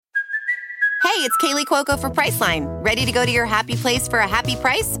Hey, it's Kaylee Cuoco for Priceline. Ready to go to your happy place for a happy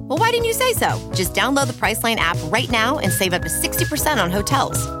price? Well, why didn't you say so? Just download the Priceline app right now and save up to 60% on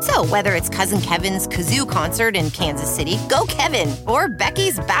hotels. So whether it's Cousin Kevin's Kazoo Concert in Kansas City, go Kevin, or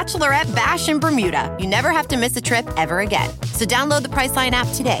Becky's Bachelorette Bash in Bermuda, you never have to miss a trip ever again. So download the Priceline app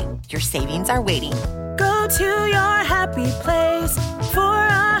today. Your savings are waiting. Go to your happy place for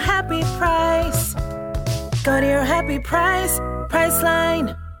a happy price. Go to your happy price,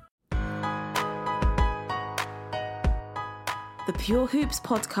 Priceline. The Pure Hoops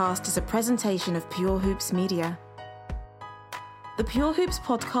podcast is a presentation of Pure Hoops Media. The Pure Hoops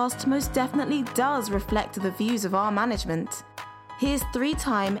podcast most definitely does reflect the views of our management. Here's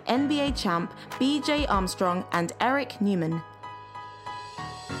three-time NBA champ BJ Armstrong and Eric Newman.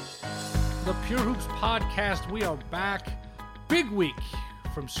 The Pure Hoops podcast, we are back. Big week.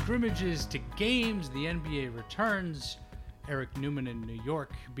 From scrimmages to games, the NBA returns. Eric Newman in New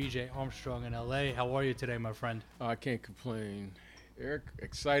York, BJ Armstrong in LA. How are you today, my friend? I can't complain. Eric,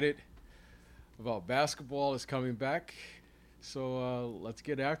 excited about basketball is coming back. So let's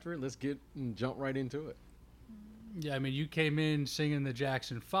get after it. Let's jump right into it. Yeah, I mean, you came in singing the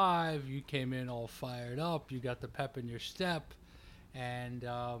Jackson 5. You came in all fired up. You got the pep in your step. And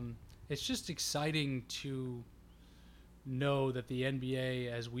it's just exciting to know that the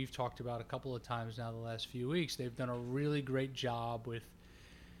NBA, as we've talked about a couple of times now the last few weeks, they've done a really great job with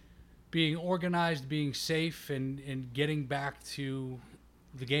being organized, being safe, and getting back to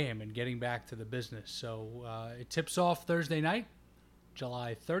the game and getting back to the business. So it tips off Thursday night,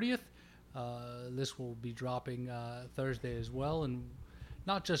 July 30th. This will be dropping Thursday as well, and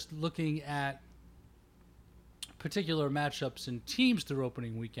not just looking at particular matchups and teams through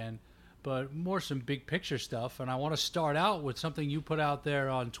opening weekend, but more some big picture stuff. And I want to start out with something you put out there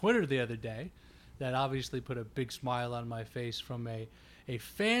on Twitter the other day that obviously put a big smile on my face from a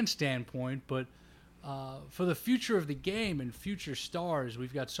fan standpoint. But for the future of the game and future stars,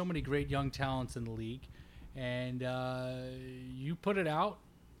 we've got so many great young talents in the league. And you put it out.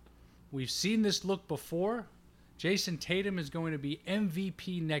 We've seen this look before. Jason Tatum is going to be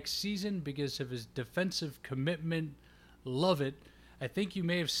MVP next season because of his defensive commitment. Love it. I think you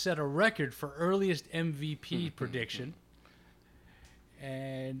may have set a record for earliest MVP prediction.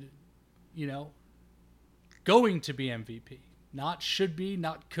 And, going to be MVP. Not should be,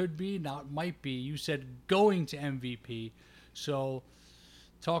 not could be, not might be. You said going to MVP. So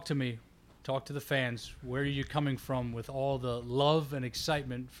talk to me. Talk to the fans. Where are you coming from with all the love and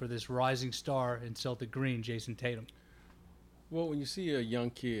excitement for this rising star in Celtic Green, Jason Tatum? Well, when you see a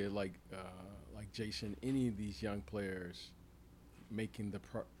young kid like Jason, any of these young players making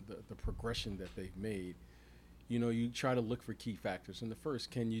the progression that they've made, you try to look for key factors. And the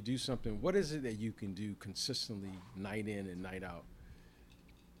first, can you do something? What is it that you can do consistently night in and night out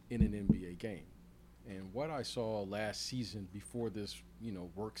in an NBA game? And what I saw last season before this,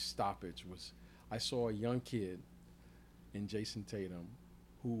 work stoppage was I saw a young kid in Jason Tatum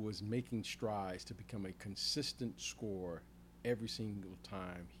who was making strides to become a consistent scorer every single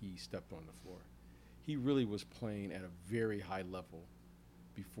time he stepped on the floor. He really was playing at a very high level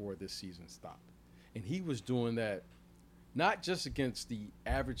before this season stopped. And he was doing that not just against the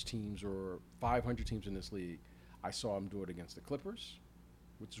average teams or 500 teams in this league. I saw him do it against the Clippers,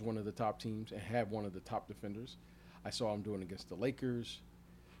 which is one of the top teams and have one of the top defenders. I saw him doing it against the Lakers,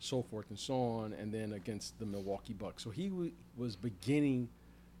 so forth and so on, and then against the Milwaukee Bucks. So he was beginning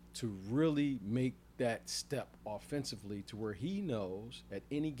to really make that step offensively to where he knows at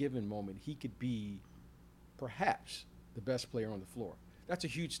any given moment he could be perhaps the best player on the floor. That's a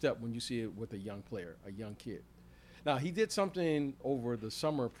huge step when you see it with a young player, a young kid. Now, he did something over the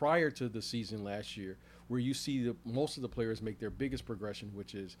summer prior to the season last year where you see most of the players make their biggest progression,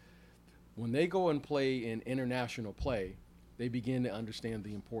 which is when they go and play in international play, they begin to understand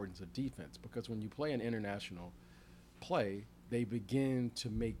the importance of defense. Because when you play in international play, they begin to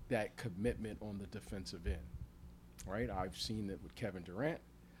make that commitment on the defensive end, right? I've seen it with Kevin Durant.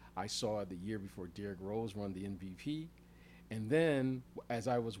 I saw it the year before Derrick Rose won the MVP. And then as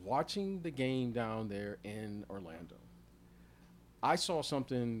I was watching the game down there in Orlando, I saw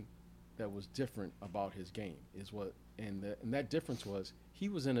something that was different about his game. And that difference was he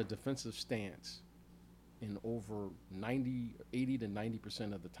was in a defensive stance in over 80 to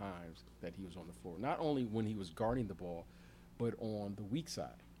 90% of the times that he was on the floor. Not only when he was guarding the ball, but on the weak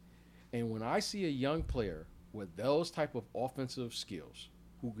side. And when I see a young player with those type of offensive skills,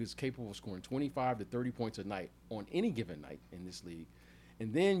 who is capable of scoring 25 to 30 points a night on any given night in this league,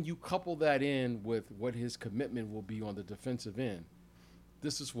 and then you couple that in with what his commitment will be on the defensive end,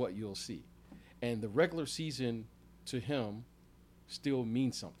 this is what you'll see. And the regular season to him still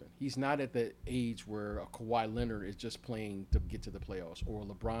means something. He's not at the age where a Kawhi Leonard is just playing to get to the playoffs, or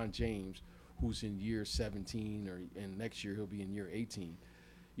LeBron James, who's in year 17, and next year he'll be in year 18.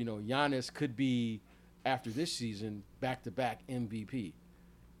 You know, Giannis could be, after this season, back-to-back MVP.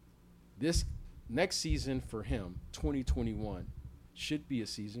 This next season for him, 2021, should be a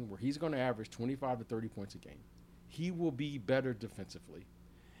season where he's going to average 25 to 30 points a game. He will be better defensively,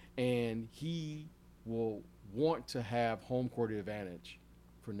 and he will want to have home court advantage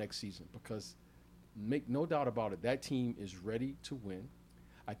for next season, because make no doubt about it, that team is ready to win.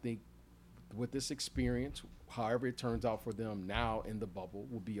 I think with this experience, however it turns out for them now in the bubble,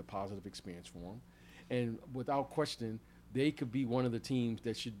 will be a positive experience for them. And without question, they could be one of the teams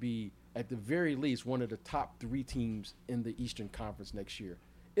that should be, at the very least, one of the top 3 teams in the Eastern Conference next year,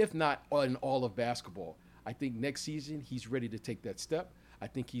 if not in all of basketball. I think next season he's ready to take that step. I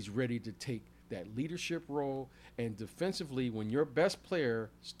think he's ready to take that leadership role. And defensively, when your best player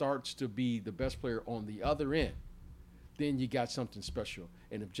starts to be the best player on the other end, then you got something special.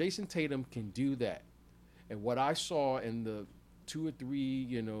 And if Jason Tatum can do that, and what I saw in the 2 or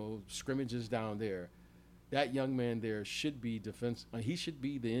 3, scrimmages down there, that young man there should be he should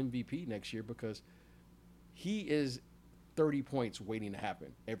be the MVP next year, because he is 30 points waiting to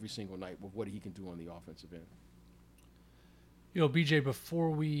happen every single night with what he can do on the offensive end. BJ, before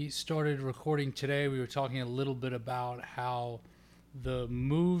we started recording today, we were talking a little bit about how the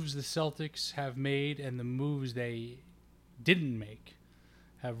moves the Celtics have made and the moves they didn't make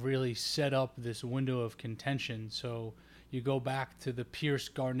have really set up this window of contention. So you go back to the Pierce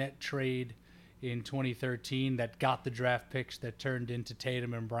Garnett trade in 2013 that got the draft picks that turned into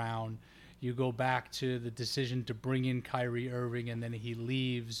Tatum and Brown. You go back to the decision to bring in Kyrie Irving and then he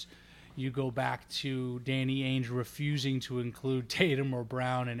leaves. You go back to Danny Ainge refusing to include Tatum or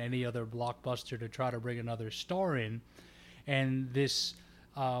Brown in any other blockbuster to try to bring another star in. And this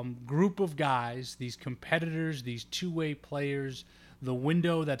group of guys, these competitors, these two-way players, the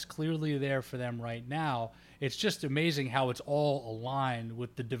window that's clearly there for them right now, it's just amazing how it's all aligned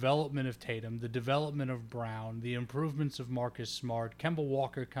with the development of Tatum, the development of Brown, the improvements of Marcus Smart, Kemba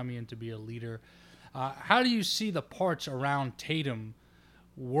Walker coming in to be a leader. How do you see the parts around Tatum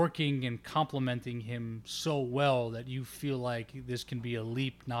working and complementing him so well that you feel like this can be a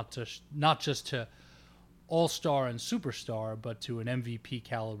leap not just to all-star and superstar, but to an MVP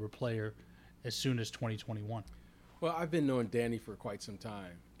caliber player as soon as 2021? Well, I've been knowing Danny for quite some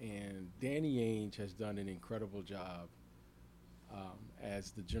time, and Danny Ainge has done an incredible job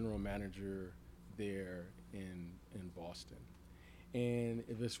as the general manager there in Boston. And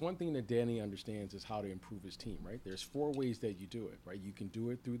if there's one thing that Danny understands is how to improve his team, right? There's 4 ways that you do it, right? You can do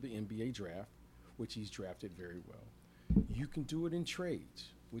it through the NBA draft, which he's drafted very well. You can do it in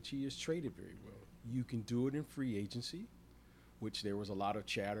trades, which he has traded very well. You can do it in free agency, which there was a lot of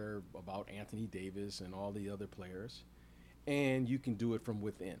chatter about Anthony Davis and all the other players. And you can do it from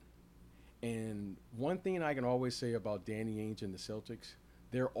within. And one thing I can always say about Danny Ainge and the Celtics,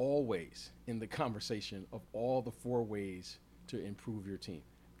 they're always in the conversation of all the 4 ways to improve your team.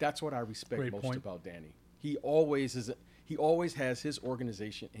 That's what I respect most about Danny. He always has his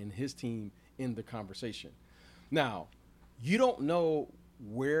organization and his team in the conversation. Now, you don't know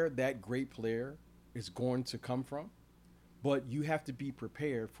where that great player is going to come from, but you have to be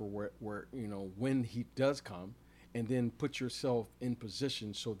prepared for where when he does come, and then put yourself in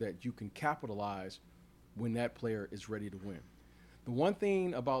position so that you can capitalize when that player is ready to win. The one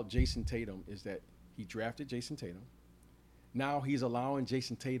thing about Jason Tatum is that he drafted Jason Tatum. Now he's allowing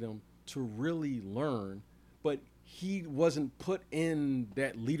Jason Tatum to really learn, but he wasn't put in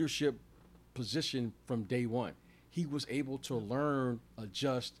that leadership position from day one. He was able to learn,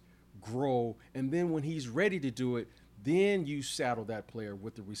 adjust, grow, and then when he's ready to do it, then you saddle that player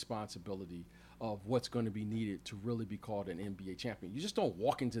with the responsibility of what's going to be needed to really be called an NBA champion. You just don't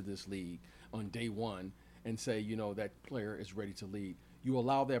walk into this league on day one and say, that player is ready to lead. You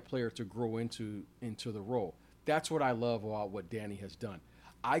allow that player to grow into the role. That's what I love about what Danny has done.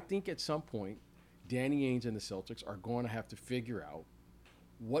 I think at some point, Danny Ainge and the Celtics are going to have to figure out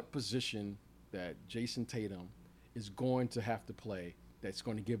what position that Jason Tatum is going to have to play that's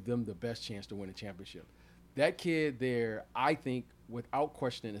going to give them the best chance to win a championship. That kid there, I think, without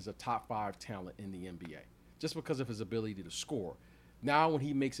question, is a top 5 talent in the NBA, just because of his ability to score. Now, when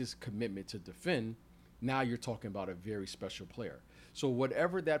he makes his commitment to defend, now you're talking about a very special player. So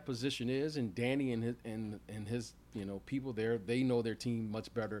whatever that position is, and Danny and his people there, they know their team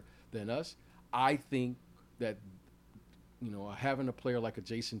much better than us. I think that having a player like a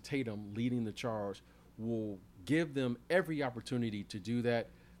Jason Tatum leading the charge will give them every opportunity to do that.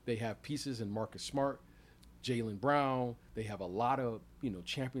 They have pieces in Marcus Smart. Jaylen Brown. They have a lot of,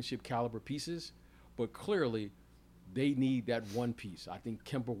 championship caliber pieces, but clearly they need that one piece. I think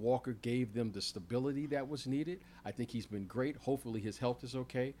Kemba Walker gave them the stability that was needed. I think he's been great. Hopefully his health is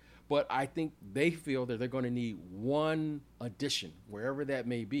okay. But I think they feel that they're going to need one addition, wherever that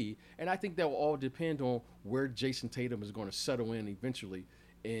may be. And I think that will all depend on where Jason Tatum is going to settle in eventually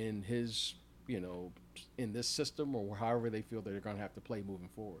in his, in this system, or however they feel that they're going to have to play moving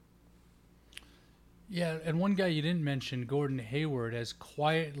forward. Yeah, and one guy you didn't mention, Gordon Hayward, has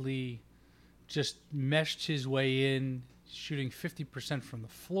quietly just meshed his way in, shooting 50% from the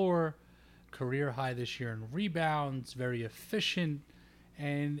floor, career high this year in rebounds, very efficient,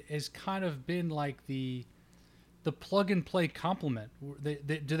 and has kind of been like the plug-and-play complement.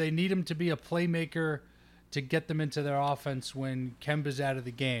 Do they need him to be a playmaker to get them into their offense when Kemba's out of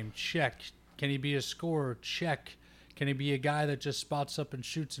the game? Check. Can he be a scorer? Check. Can he be a guy that just spots up and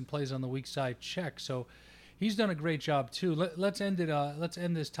shoots and plays on the weak side? Check. So he's done a great job too. Let's end it. Let's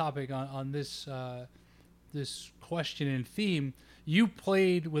end this topic on this this question and theme. You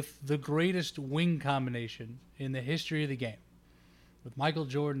played with the greatest wing combination in the history of the game, with Michael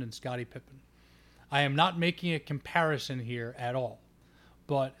Jordan and Scottie Pippen. I am not making a comparison here at all,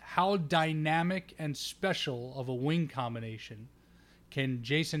 but how dynamic and special of a wing combination can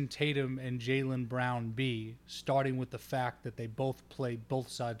Jason Tatum and Jaylen Brown be, starting with the fact that they both play both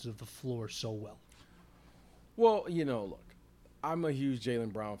sides of the floor so well? Well, look, I'm a huge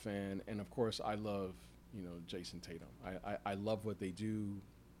Jaylen Brown fan, and of course I love, Jason Tatum. I love what they do.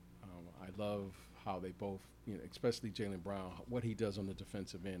 I love how they both, especially Jaylen Brown, what he does on the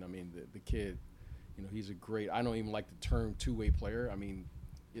defensive end. I mean, the kid, he's a great, I don't even like the term two-way player. I mean,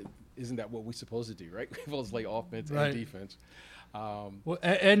 isn't that what we're supposed to do, right? We're supposed to play offense and defense. Well,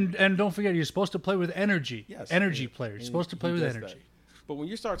 and don't forget, you're supposed to play with energy. Yes, energy players. You're supposed to play with energy. That. But when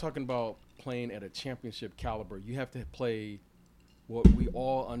you start talking about playing at a championship caliber, you have to play what we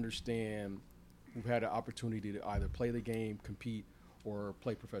all understand. We've had an opportunity to either play the game, compete, or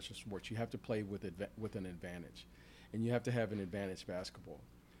play professional sports. You have to play with an advantage, and you have to have an advantage basketball.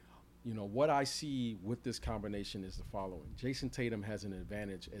 What I see with this combination is the following. Jason Tatum has an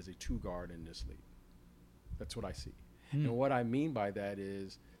advantage as a two guard in this league. That's what I see. And what I mean by that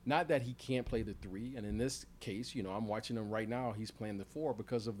is not that he can't play the three. And in this case, I'm watching him right now. He's playing the four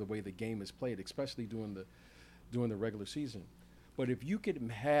because of the way the game is played, especially during the regular season. But if you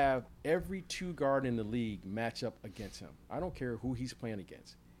could have every two guard in the league match up against him, I don't care who he's playing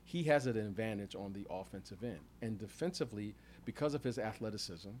against, he has an advantage on the offensive end. And defensively, because of his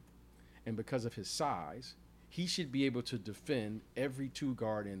athleticism and because of his size, he should be able to defend every two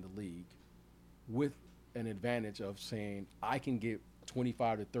guard in the league with an advantage of saying, I can get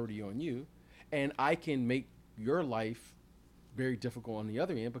 25 to 30 on you, and I can make your life very difficult on the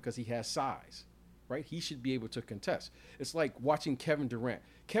other end because he has size, right? He should be able to contest. It's like watching Kevin Durant.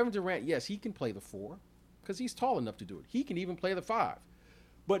 Kevin Durant, yes, he can play the four because he's tall enough to do it. He can even play the five.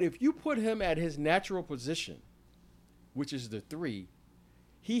 But if you put him at his natural position, which is the three,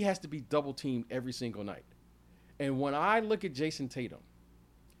 he has to be double teamed every single night. And when I look at Jason Tatum,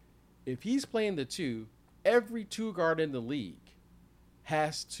 if he's playing the two, every two guard in the league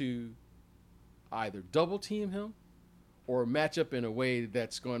has to either double team him or match up in a way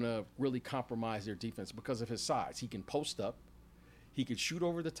that's going to really compromise their defense because of his size. He can post up. He can shoot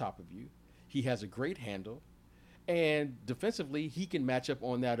over the top of you. He has a great handle. And defensively, he can match up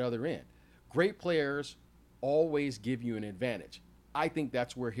on that other end. Great players always give you an advantage. I think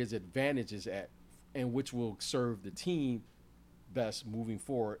that's where his advantage is at, and which will serve the team best moving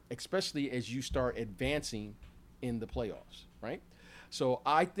forward, especially as you start advancing in the playoffs, right? So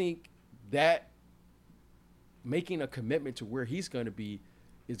I think that making a commitment to where he's going to be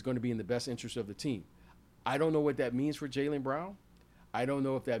is going to be in the best interest of the team. I don't know what that means for Jaylen Brown. I don't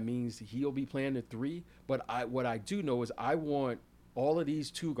know if that means he'll be playing the three, but what I do know is I want all of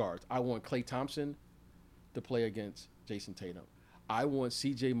these two guards. I want Klay Thompson to play against Jason Tatum. I want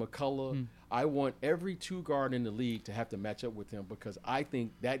C.J. McCullough. I want every two guard in the league to have to match up with him because I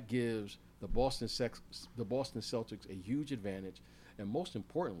think that gives the Boston Celtics a huge advantage. And most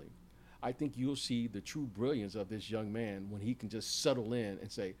importantly, I think you'll see the true brilliance of this young man when he can just settle in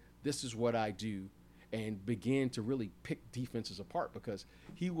and say, this is what I do, and begin to really pick defenses apart because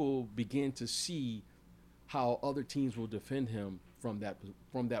he will begin to see how other teams will defend him from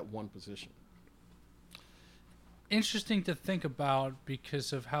that one position. Interesting to think about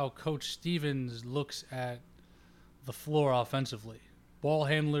because of how Coach Stevens looks at the floor offensively. Ball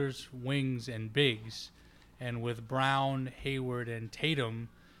handlers, wings, and bigs. And with Brown, Hayward, and Tatum,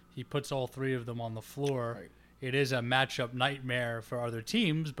 he puts all three of them on the floor it is a matchup nightmare for other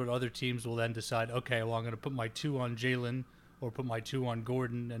teams, but other teams will then decide, okay, well, I'm going to put my 2 on Jalen or put my 2 on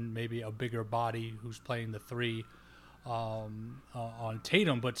Gordon and maybe a bigger body who's playing the 3 on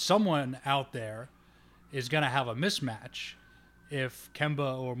Tatum. But someone out there is going to have a mismatch if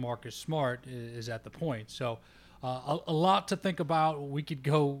Kemba or Marcus Smart is at the point. So a lot to think about. We could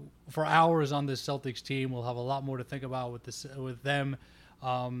go for hours on this Celtics team. We'll have a lot more to think about with them.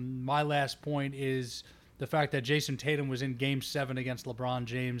 My last point is the fact that Jason Tatum was in Game 7 against LeBron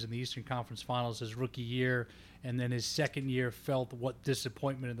James in the Eastern Conference Finals his rookie year, and then his second year felt what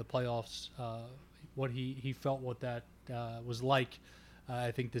disappointment in the playoffs, what he felt what that was like.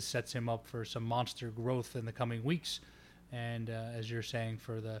 I think this sets him up for some monster growth in the coming weeks, and as you're saying,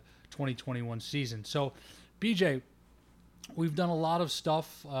 for the 2021 season. So, BJ, we've done a lot of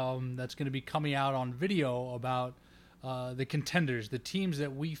stuff that's going to be coming out on video about the contenders, the teams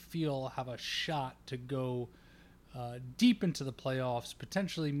that we feel have a shot to go deep into the playoffs,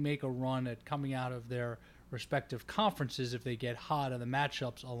 potentially make a run at coming out of their respective conferences if they get hot and the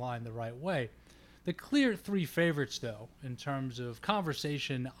matchups align the right way. The clear 3 favorites, though, in terms of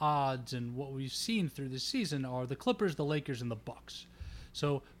conversation, odds, and what we've seen through the season are the Clippers, the Lakers, and the Bucks.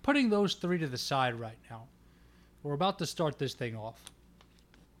 So putting those 3 to the side right now, we're about to start this thing off.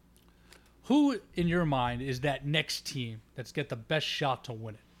 Who, in your mind, is that next team that's got the best shot to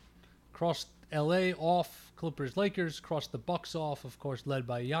win it? Cross LA off, Clippers, Lakers. Cross the Bucks off, of course, led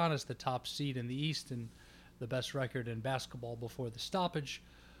by Giannis, the top seed in the East and the best record in basketball before the stoppage.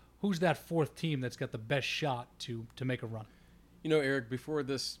 Who's that 4th team that's got the best shot to make a run? You know, Eric, before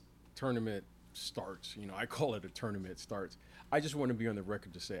this tournament starts, I call it a tournament starts, I just want to be on the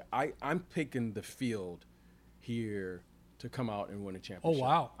record to say I'm picking the field here to come out and win a championship. Oh,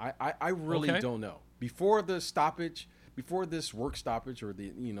 wow. I really don't know. Before the stoppage, before this work stoppage or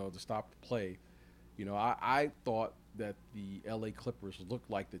the stop play, I thought that the LA Clippers looked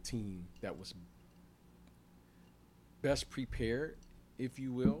like the team that was best prepared, if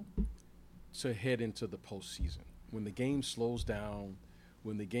you will, to head into the postseason. When the game slows down,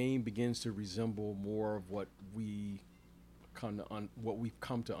 when the game begins to resemble more of what we've come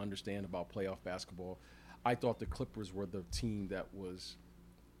to understand about playoff basketball, I thought the Clippers were the team that was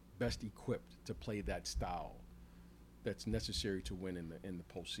best equipped to play that style that's necessary to win in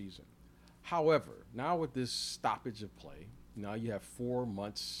the postseason. However, now with this stoppage of play, now you have 4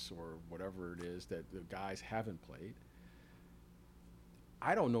 months or whatever it is that the guys haven't played.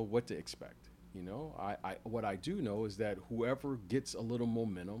 I don't know what to expect. What I do know is that whoever gets a little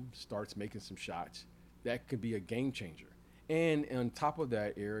momentum, starts making some shots, that could be a game changer. And on top of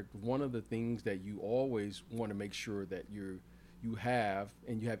that, Eric, one of the things that you always want to make sure that you have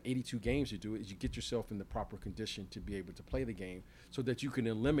 82 games to do it, is you get yourself in the proper condition to be able to play the game so that you can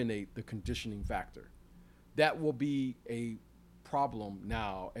eliminate the conditioning factor. That will be a problem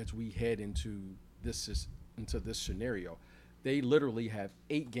now as we head into this scenario. They literally have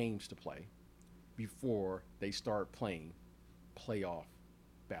 8 games to play before they start playing playoff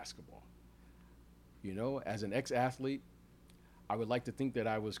basketball. As an ex-athlete, I would like to think that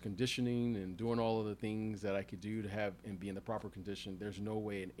I was conditioning and doing all of the things that I could do to have and be in the proper condition. There's no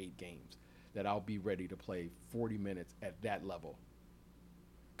way in 8 games that I'll be ready to play 40 minutes at that level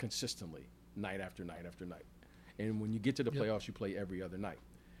consistently, night after night after night. And when you get to the playoffs, you play every other night.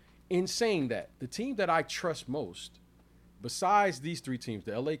 In saying that, the team that I trust most, besides these 3 teams,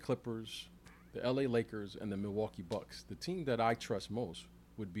 the LA Clippers, the LA Lakers, and the Milwaukee Bucks, the team that I trust most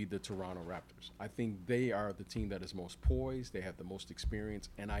would be the Toronto Raptors. I think they are the team that is most poised, they have the most experience,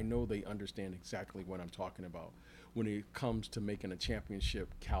 and I know they understand exactly what I'm talking about when it comes to making a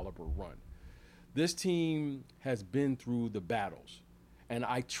championship caliber run. This team has been through the battles, and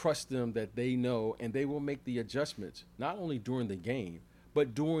I trust them that they know, and they will make the adjustments, not only during the game,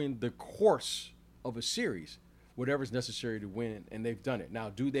 but during the course of a series, whatever's necessary to win, and they've done it. Now,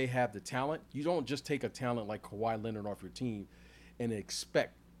 do they have the talent? You don't just take a talent like Kawhi Leonard off your team and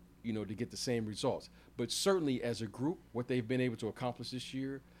expect, to get the same results. But certainly as a group, what they've been able to accomplish this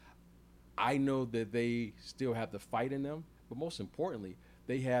year, I know that they still have the fight in them, but most importantly,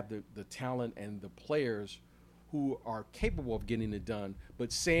 they have the talent and the players who are capable of getting it done,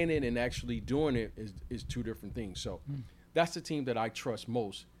 but saying it and actually doing it is 2 different things. So that's the team that I trust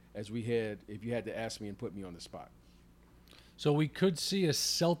most as we head, if you had to ask me and put me on the spot. So we could see a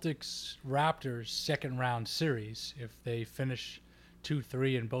Celtics-Raptors second-round series if they finish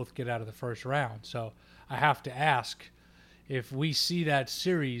 2-3 and both get out of the first round. So I have to ask, if we see that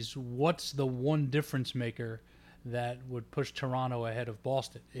series, what's the one difference maker that would push Toronto ahead of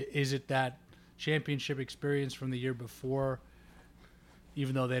Boston? Is it that championship experience from the year before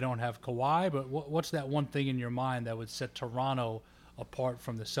even though they don't have Kawhi. But what's that one thing in your mind that would set Toronto apart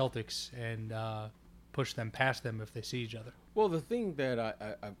from the Celtics and push them past them if they see each other? Well, the thing that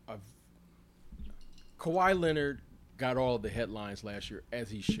I've Kawhi Leonard got all the headlines last year, as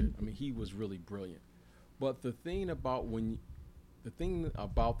he should. I mean, he was really brilliant. But the thing about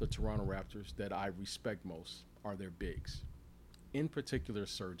the Toronto Raptors that I respect most are their bigs, in particular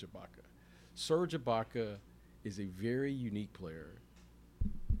Serge Ibaka. Serge Ibaka is a very unique player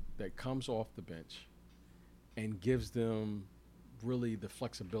that comes off the bench and gives them really the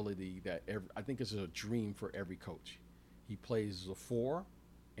flexibility that I think is a dream for every coach. He plays the 4,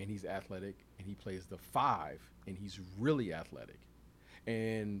 and he's athletic, and he plays the 5, and he's really athletic.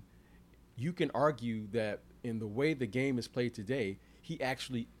 And you can argue that in the way the game is played today, he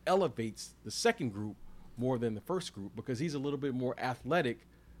actually elevates the second group more than the first group because he's a little bit more athletic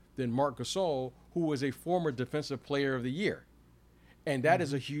than Marc Gasol, who was a former Defensive Player of the Year. And that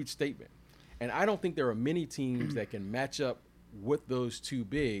is a huge statement. And I don't think there are many teams that can match up with those two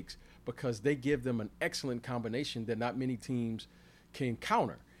bigs because they give them an excellent combination that not many teams can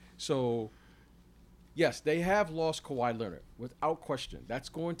counter. So, yes, they have lost Kawhi Leonard, without question. That's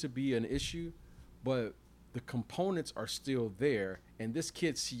going to be an issue, but the components are still there, and this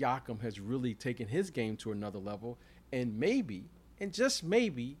kid Siakam has really taken his game to another level, and maybe, and just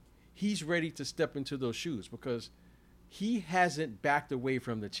maybe, he's ready to step into those shoes because he hasn't backed away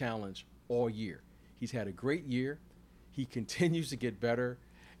from the challenge all year. He's had a great year. He continues to get better,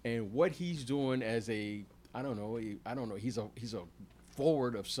 and what he's doing as he's a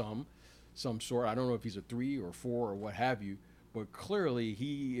forward of some sort. I don't know if he's a 3 or 4 or what have you, but clearly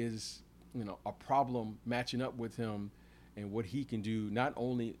he is, a problem matching up with him and what he can do not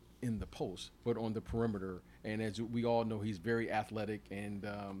only in the post but on the perimeter. And as we all know, he's very athletic, and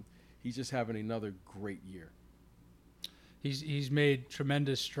he's just having another great year. He's made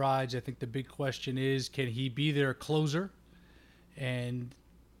tremendous strides. I think the big question is, can he be their closer? And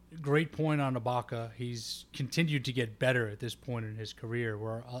great point on Ibaka. He's continued to get better at this point in his career,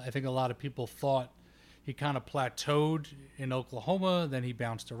 where I think a lot of people thought he kind of plateaued in Oklahoma, then he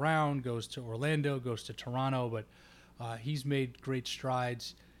bounced around, goes to Orlando, goes to Toronto, but he's made great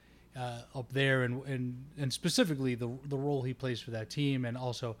strides up there, and specifically the role he plays for that team, and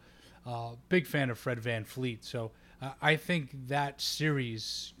also big fan of Fred VanVleet. So I think that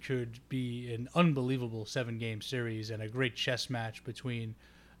series could be an unbelievable 7-game series and a great chess match between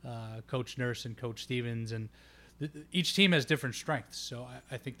Coach Nurse and Coach Stevens, and each team has different strengths, so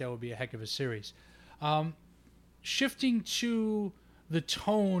I think that would be a heck of a series. Shifting to the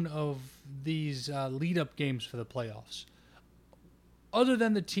tone of these lead-up games for the playoffs, other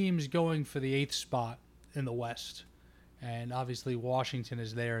than the teams going for the 8th spot in the West, and obviously Washington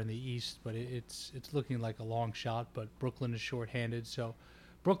is there in the East, but it's looking like a long shot, but Brooklyn is shorthanded, so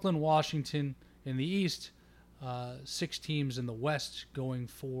Brooklyn, Washington in the East, 6 teams in the West going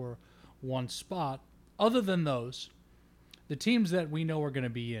for 1 spot. Other than those, the teams that we know are going to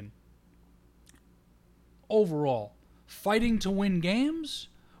be in, overall, fighting to win games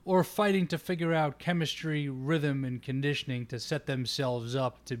or fighting to figure out chemistry, rhythm, and conditioning to set themselves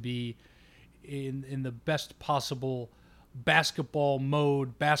up to be in the best possible basketball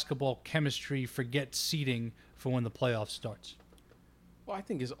mode, basketball chemistry, forget seeding for when the playoffs starts? Well, I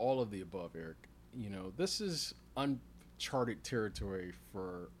think it's all of the above, Eric. This is uncharted territory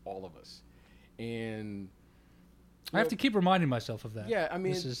for all of us. And I have to keep reminding myself of that. Yeah, I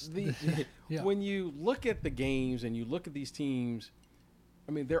mean, yeah. When you look at the games and you look at these teams,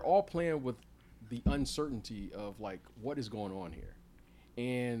 I mean, they're all playing with the uncertainty of, like, what is going on here.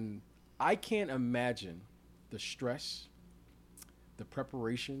 And I can't imagine the stress, the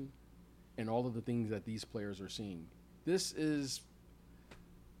preparation, and all of the things that these players are seeing. This is,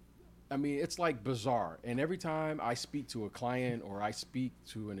 I mean, it's like bizarre. And every time I speak to a client or I speak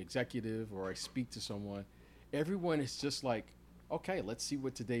to an executive or I speak to someone, everyone is just like, okay, let's see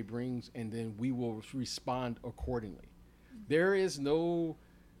what today brings, and then we will respond accordingly. There is no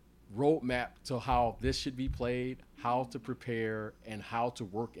roadmap to how this should be played, how to prepare, and how to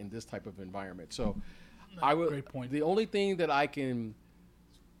work in this type of environment. So Great point. The only thing that I can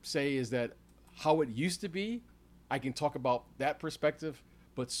say is that how it used to be, I can talk about that perspective,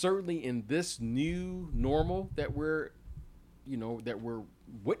 but certainly in this new normal that we're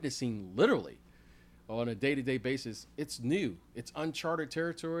witnessing literally on a day-to-day basis, it's new. It's uncharted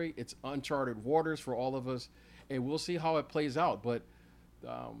territory. It's uncharted waters for all of us, and we'll see how it plays out. But,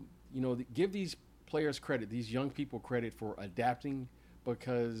 give these players credit, these young people credit for adapting,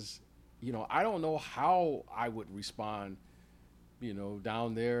 because, I don't know how I would respond,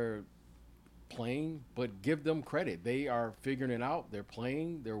 down there playing, but give them credit. They are figuring it out. They're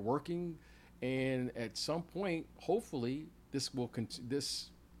playing. They're working, and at some point, hopefully, this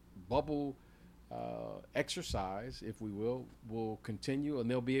bubble exercise, if we will continue, and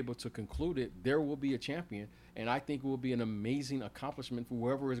they'll be able to conclude it. There will be a champion, and I think it will be an amazing accomplishment for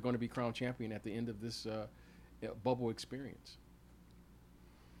whoever is going to be crowned champion at the end of this bubble experience.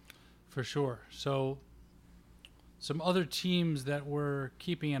 For sure. So, some other teams that we're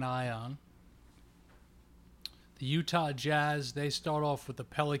keeping an eye on. The Utah Jazz, they start off with the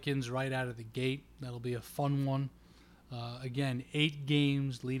Pelicans right out of the gate. That'll be a fun one. Again, 8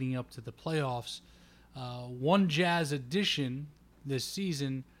 games leading up to the playoffs. One Jazz addition this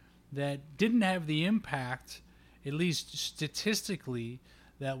season that didn't have the impact, at least statistically,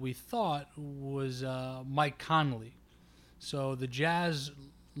 that we thought was Mike Conley. So the Jazz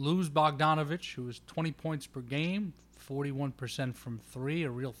lose Bogdanovich, who was 20 points per game, 41% from 3, a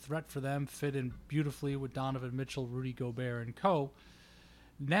real threat for them, fit in beautifully with Donovan Mitchell, Rudy Gobert, and co.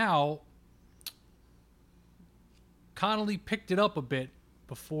 Now, Conley picked it up a bit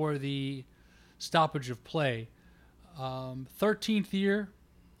before the stoppage of play. 13th year,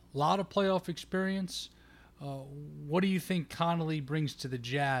 a lot of playoff experience. What do you think Conley brings to the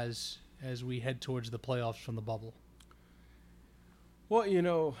Jazz as we head towards the playoffs from the bubble? Well,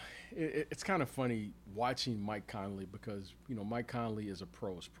 it's kind of funny watching Mike Conley because, Mike Conley is a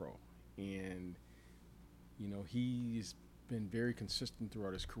pro's pro. And, he's been very consistent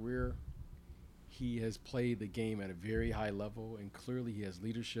throughout his career. He has played the game at a very high level, and clearly he has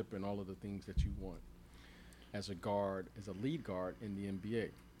leadership and all of the things that you want as a guard, as a lead guard in the NBA.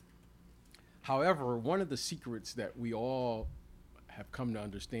 However, one of the secrets that we all have come to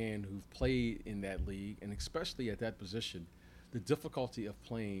understand who've played in that league, and especially at that position, the difficulty of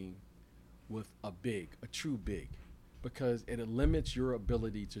playing with a true big, because it limits your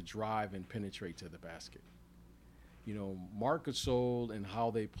ability to drive and penetrate to the basket. Marc Gasol and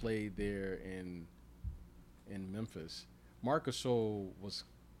how they played there in Memphis. Marc Gasol was,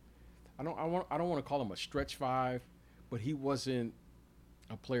 I don't want to call him a stretch 5, but he wasn't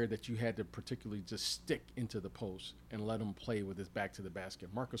a player that you had to particularly just stick into the post and let him play with his back to the basket.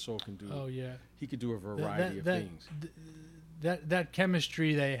 Marc Gasol can do. Oh yeah. He could do a variety of things. That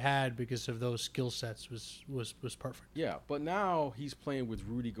chemistry they had because of those skill sets was perfect. Yeah, but now he's playing with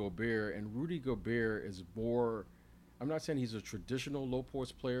Rudy Gobert, and Rudy Gobert is more. I'm not saying he's a traditional low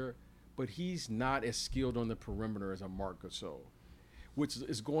post player, but he's not as skilled on the perimeter as a Marc Gasol, which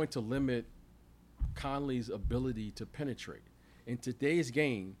is going to limit Conley's ability to penetrate. In today's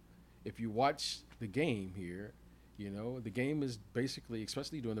game, if you watch the game here, the game is basically,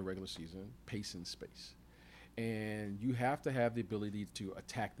 especially during the regular season, pace and space. And you have to have the ability to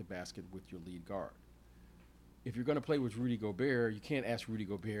attack the basket with your lead guard. If you're going to play with Rudy Gobert, you can't ask Rudy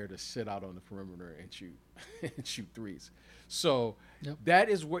Gobert to sit out on the perimeter and shoot threes. So That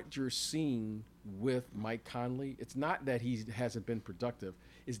is what you're seeing with Mike Conley. It's not that he hasn't been productive.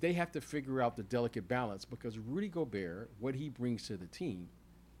 Is they have to figure out the delicate balance, because Rudy Gobert, what he brings to the team,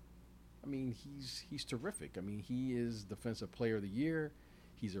 I mean, he's terrific. I mean, he is Defensive Player of the Year.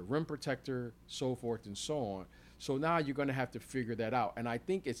 He's a rim protector, so forth and so on. So now you're going to have to figure that out. And I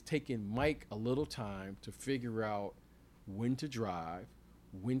think it's taken Mike a little time to figure out when to drive,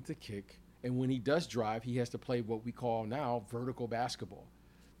 when to kick. And when he does drive, he has to play what we call now vertical basketball,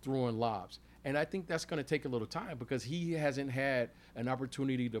 throwing lobs. And I think that's going to take a little time because he hasn't had an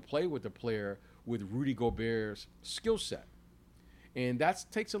opportunity to play with a player with Rudy Gobert's skill set. And that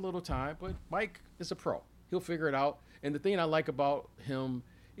takes a little time, but Mike is a pro. He'll figure it out. And the thing I like about him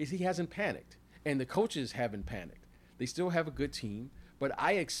is he hasn't panicked. And the coaches haven't panicked. They still have a good team, but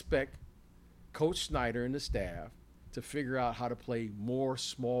I expect Coach Snyder and the staff to figure out how to play more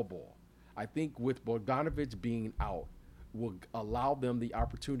small ball. I think with Bogdanovich being out will allow them the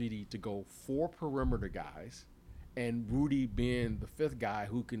opportunity to go 4 perimeter guys and Rudy being the 5th guy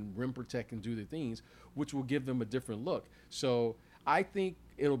who can rim protect and do the things, which will give them a different look. So I think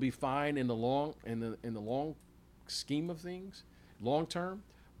it'll be fine in the long scheme of things, long term.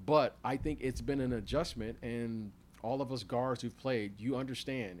 But I think it's been an adjustment, and all of us guards who've played, you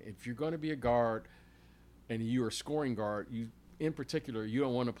understand if you're going to be a guard and you're a scoring guard, in particular, you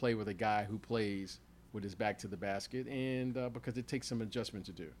don't want to play with a guy who plays with his back to the basket, and because it takes some adjustment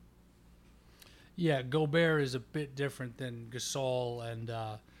to do. Yeah, Gobert is a bit different than Gasol, and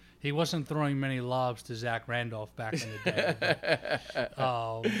he wasn't throwing many lobs to Zach Randolph back in the day.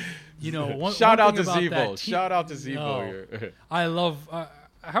 But, Shout out to Zebo. Shout out to Zebo here. I love.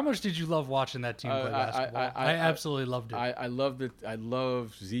 How much did you love watching that team play basketball? I absolutely loved it. I loved it. I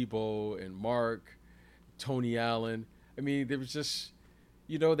love Zebo and Mark, Tony Allen. I mean, there was just,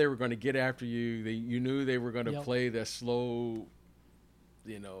 you know they were going to get after you. You knew they were going to Yep. play that slow,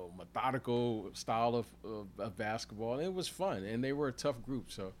 methodical style of basketball. And it was fun, and they were a tough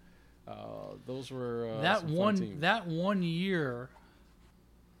group. So those were some fun teams. That 1 year.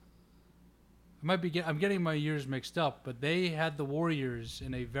 I'm getting my years mixed up, but they had the Warriors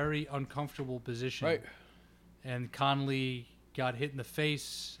in a very uncomfortable position. Right. And Conley got hit in the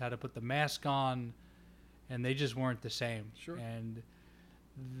face, had to put the mask on, and they just weren't the same. Sure. And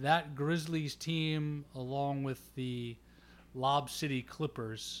that Grizzlies team, along with the Lob City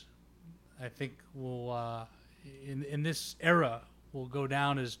Clippers, I think will, in this era, will go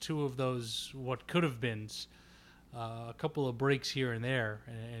down as two of those what could have beens. A couple of breaks here and there,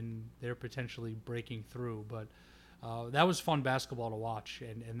 and they're potentially breaking through. But that was fun basketball to watch,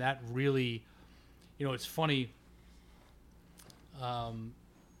 and that really, it's funny.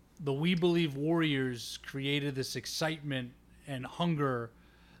 The We Believe Warriors created this excitement and hunger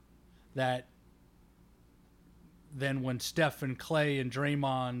that then when Steph and Clay and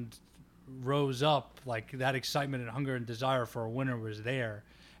Draymond rose up, like that excitement and hunger and desire for a winner was there.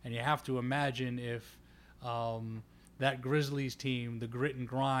 And you have to imagine if that Grizzlies team, the grit and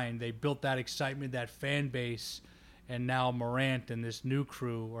grind, they built that excitement, that fan base, and now Morant and this new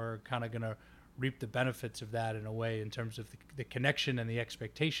crew are kind of going to reap the benefits of that in a way in terms of the connection and the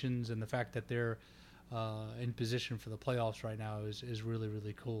expectations, and the fact that they're in position for the playoffs right now is really,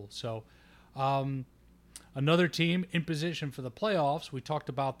 really cool. So another team in position for the playoffs, we talked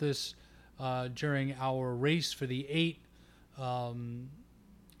about this during our race for the 8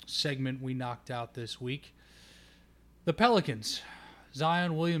 segment we knocked out this week. The Pelicans.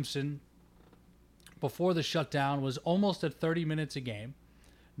 Zion Williamson, before the shutdown, was almost at 30 minutes a game.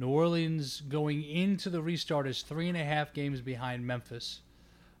 New Orleans going into the restart is 3.5 games behind Memphis.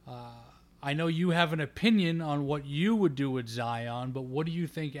 I know you have an opinion on what you would do with Zion, but what do you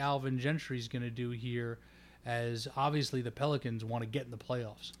think Alvin Gentry is going to do here, as obviously the Pelicans want to get in the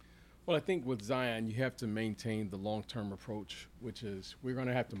playoffs? Well, I think with Zion, you have to maintain the long-term approach, which is we're going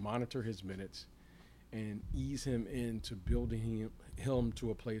to have to monitor his minutes and ease him into building him to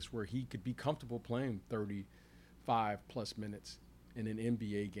a place where he could be comfortable playing 35-plus minutes in an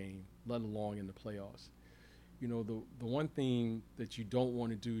NBA game, let alone in the playoffs. The one thing that you don't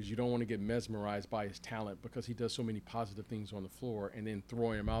want to do is you don't want to get mesmerized by his talent, because he does so many positive things on the floor, and then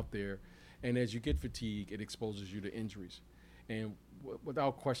throwing him out there. And as you get fatigue, it exposes you to injuries. And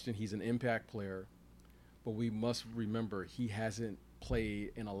without question, he's an impact player, but we must remember he hasn't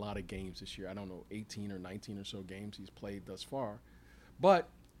played in a lot of games this year. I don't know, 18 or 19 or so games he's played thus far. But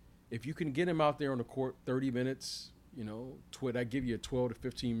if you can get him out there on the court 30 minutes, I give you a 12 to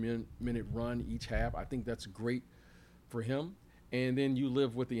 15 minute run each half. I think that's great for him. And then you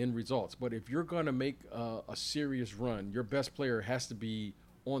live with the end results. But if you're going to make a serious run, your best player has to be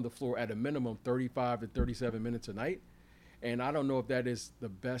on the floor at a minimum 35 to 37 minutes a night. And I don't know if that is the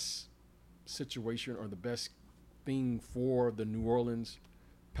best situation or the best thing for the New Orleans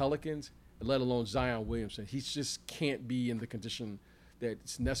Pelicans, let alone Zion Williamson. He just can't be in the condition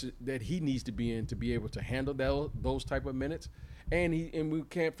that he needs to be in to be able to handle those type of minutes. And we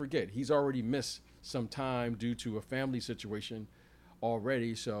can't forget, he's already missed some time due to a family situation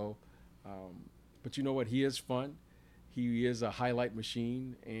already. So, but you know what? He is fun. He is a highlight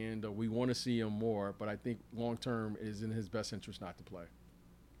machine, and we want to see him more. But I think long-term it is in his best interest not to play.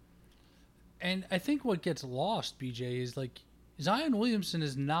 And I think what gets lost, BJ, is like Zion Williamson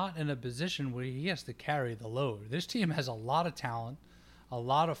is not in a position where he has to carry the load. This team has a lot of talent, a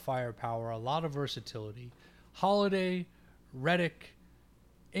lot of firepower, a lot of versatility. Holiday, Redick,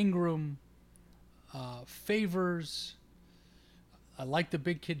 Ingram, Favors. I like the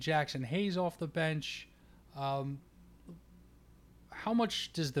big kid Jackson Hayes off the bench. How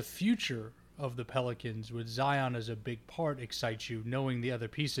much does the future of the Pelicans, with Zion as a big part, excite you, knowing the other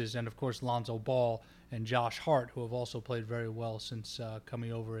pieces, and of course Lonzo Ball and Josh Hart, who have also played very well since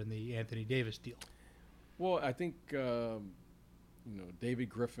coming over in the Anthony Davis deal? Well, I think David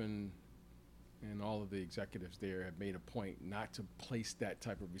Griffin and all of the executives there have made a point not to place that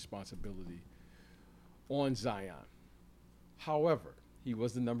type of responsibility on Zion. However, he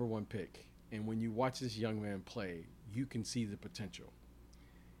was the number 1 pick, and when you watch this young man play, you can see the potential.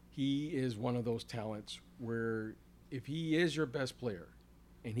 He is one of those talents where if he is your best player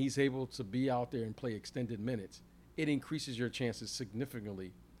and he's able to be out there and play extended minutes, it increases your chances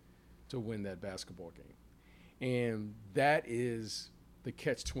significantly to win that basketball game. And that is the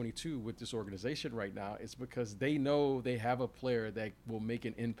catch-22 with this organization right now. It's because they know they have a player that will make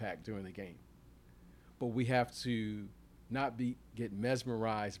an impact during the game. But we have to not get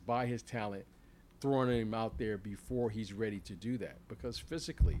mesmerized by his talent throwing him out there before he's ready to do that, because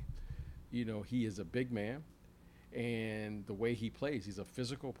physically, he is a big man, and the way he plays, he's a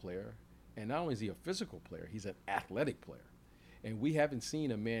physical player. And not only is he a physical player, he's an athletic player. And we haven't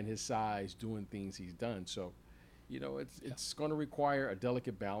seen a man his size doing things he's done. So, it's going to require a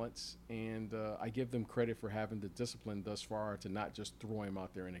delicate balance. And I give them credit for having the discipline thus far to not just throw him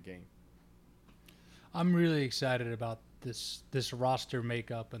out there in a game. I'm really excited about this roster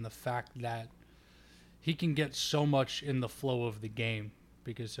makeup and the fact that he can get so much in the flow of the game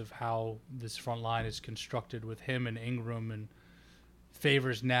because of how this front line is constructed with him and Ingram, and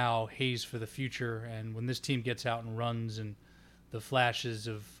favors now Hayes for the future. And when this team gets out and runs, and the flashes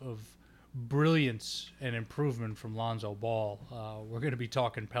of brilliance and improvement from Lonzo Ball, we're going to be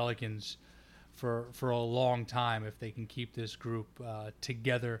talking Pelicans for a long time if they can keep this group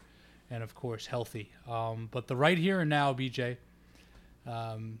together and, of course, healthy. But the right here and now, BJ,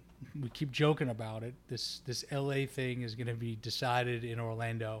 we keep joking about it. This LA thing is going to be decided in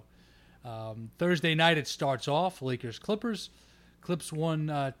Orlando. Thursday night it starts off, Lakers-Clippers. Clips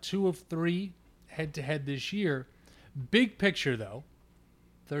won 2 of 3 head-to-head this year. Big picture, though,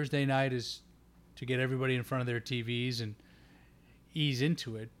 Thursday night is to get everybody in front of their TVs and ease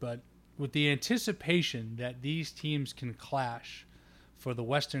into it. But with the anticipation that these teams can clash for the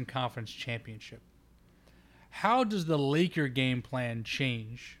Western Conference Championship, how does the Laker game plan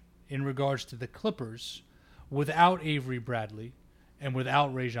change in regards to the Clippers without Avery Bradley and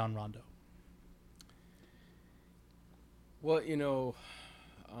without Rajon Rondo? Well,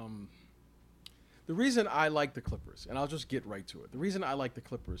 the reason I like the Clippers, and I'll just get right to it. The reason I like the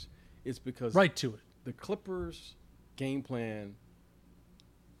Clippers is because right to it. The Clippers game plan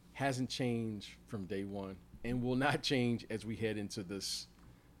hasn't changed from day one and will not change as we head into this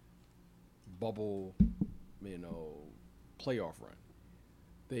bubble, playoff run.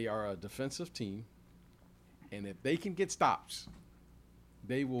 They are a defensive team, and if they can get stops,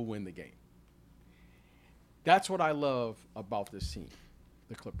 they will win the game. That's what I love about this team,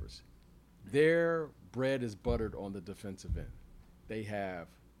 the Clippers. Their bread is buttered on the defensive end. They have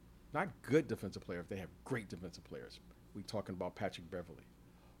not good defensive players, they have great defensive players. We're talking about Patrick Beverley.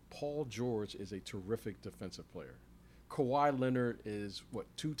 Paul George is a terrific defensive player. Kawhi Leonard is,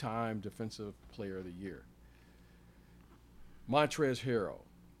 2-time Defensive Player of the Year. Montrezl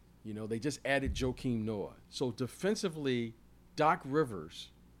Harrell. They just added Joakim Noah. So defensively, Doc Rivers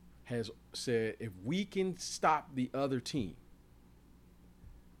has said, if we can stop the other team,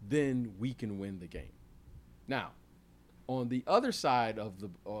 then we can win the game. Now, on the other side of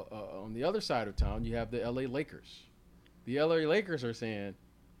town, you have the LA Lakers. The LA Lakers are saying,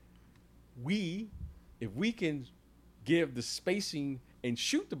 if we can give the spacing and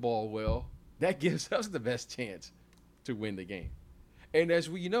shoot the ball well, that gives us the best chance to win the game. And as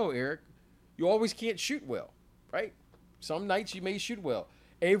we know, Eric, you always can't shoot well, right? Some nights you may shoot well.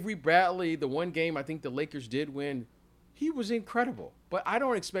 Avery Bradley, the one game I think the Lakers did win, he was incredible. But I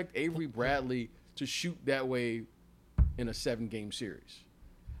don't expect Avery Bradley to shoot that way in a 7-game series.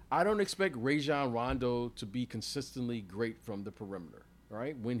 I don't expect Rajon Rondo to be consistently great from the perimeter,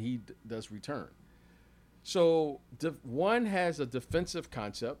 right, when he does return. So one has a defensive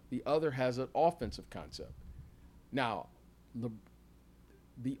concept. The other has an offensive concept. Now,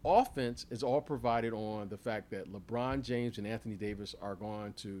 the offense is all provided on the fact that LeBron James and Anthony Davis are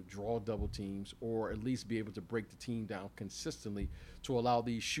going to draw double teams, or at least be able to break the team down consistently to allow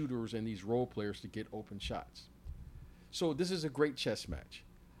these shooters and these role players to get open shots. So this is a great chess match.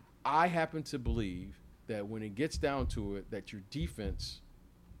 I happen to believe that when it gets down to it, that your defense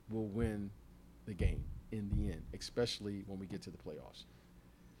will win the game in the end, especially when we get to the playoffs.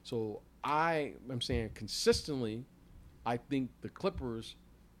 So I am saying consistently, I think the Clippers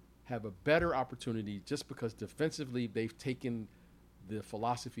have a better opportunity just because defensively they've taken the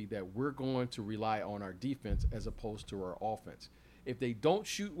philosophy that we're going to rely on our defense as opposed to our offense. If they don't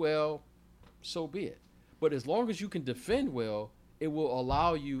shoot well, so be it. But as long as you can defend well, it will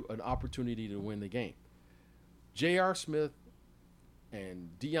allow you an opportunity to win the game. J.R. Smith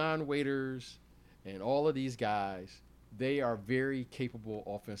and Dion Waiters and all of these guys, they are very capable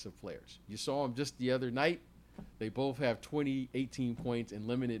offensive players. You saw them just the other night. They both have 20, 18 points in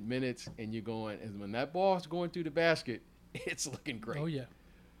limited minutes, and you're going, and when that ball is going through the basket, it's looking great. Oh, yeah.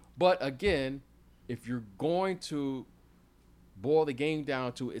 But again, if you're going to boil the game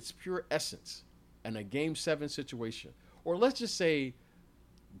down to its pure essence and a Game 7 situation, or let's just say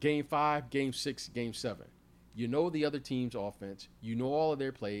Game 5, Game 6, Game 7, you know the other team's offense, you know all of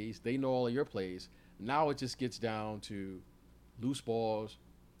their plays, they know all of your plays. Now it just gets down to loose balls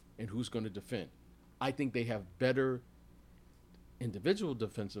and who's going to defend. I think they have better individual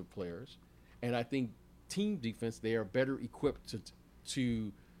defensive players, And I think team defense, they are better equipped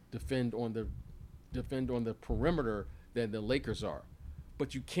to defend on the perimeter than the Lakers are.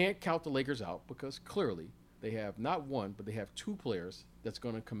 But you can't count the Lakers out because clearly they have not one, but they have two players that's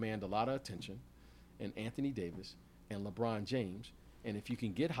going to command a lot of attention, and Anthony Davis and LeBron James. And if you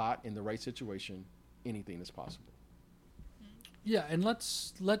can get hot in the right situation, anything is possible. Yeah, and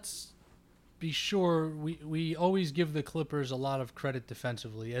let's be sure we always give the Clippers a lot of credit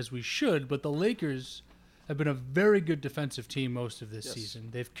defensively, as we should, but the Lakers have been a very good defensive team most of this season.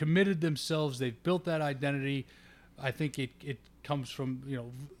 They've committed themselves. They've built that identity. I think it comes from,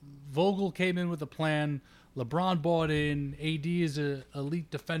 Vogel came in with a plan. LeBron bought in. AD is an elite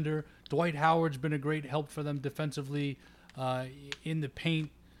defender. Dwight Howard's been a great help for them defensively in the paint.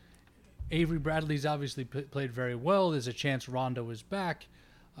 Avery Bradley's obviously played very well. There's a chance Rondo is back.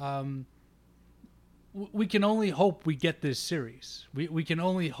 We can only hope we get this series. We can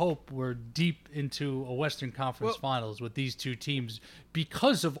only hope we're deep into a Western Conference Finals with these two teams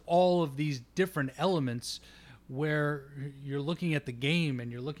because of all of these different elements where you're looking at the game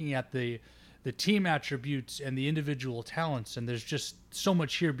and you're looking at the team attributes and the individual talents, and there's just so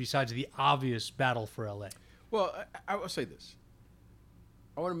much here besides the obvious battle for LA. Well, I will say this.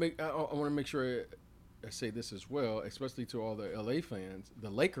 I want to make sure I say this as well, especially to all the LA fans, the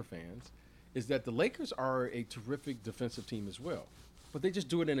Laker fans, is that the Lakers are a terrific defensive team as well, but they just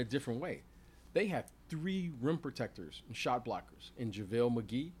do it in a different way. They have 3 rim protectors and shot blockers in JaVale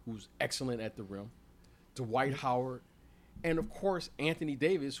McGee, who's excellent at the rim, Dwight Howard, and of course Anthony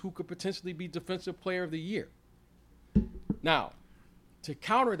Davis, who could potentially be Defensive Player of the Year. Now, to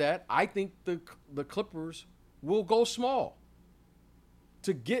counter that, I think the Clippers will go small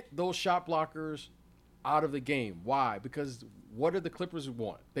to get those shot blockers out of the game. Why? Because what do the Clippers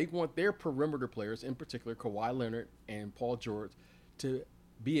want? They want their perimeter players, in particular Kawhi Leonard and Paul George, to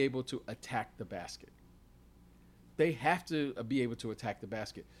be able to attack the basket. They have to be able to attack the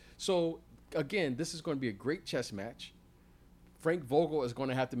basket. So, again, this is going to be a great chess match. Frank Vogel is going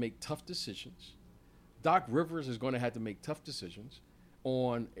to have to make tough decisions. Doc Rivers is going to have to make tough decisions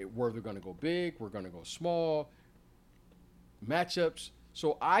on where they're going to go big, we're going to go small, matchups.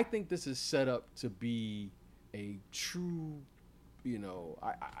 So I think this is set up to be a true,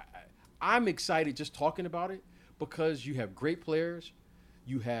 I'm excited just talking about it because you have great players,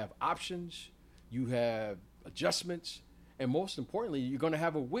 you have options, you have adjustments, and most importantly, you're going to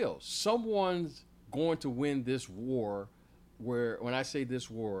have a will. Someone's going to win this war where, when I say this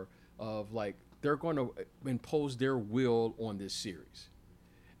war, of like they're going to impose their will on this series.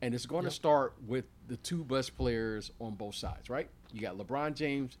 And it's going to start with the 2 best players on both sides, right? You got LeBron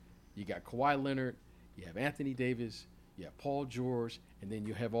James, you got Kawhi Leonard, you have Anthony Davis, you have Paul George, and then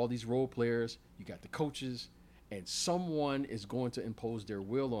you have all these role players, you got the coaches, and someone is going to impose their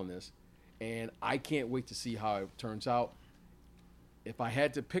will on this. And I can't wait to see how it turns out. If I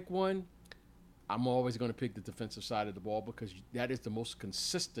had to pick one, I'm always going to pick the defensive side of the ball because that is the most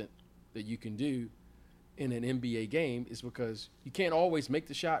consistent that you can do in an NBA game, is because you can't always make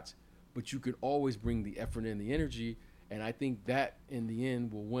the shots, but you could always bring the effort and the energy. And I think that in the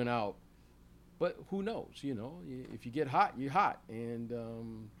end will win out. But who knows? If you get hot, you're hot. And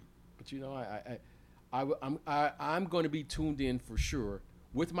but I'm going to be tuned in for sure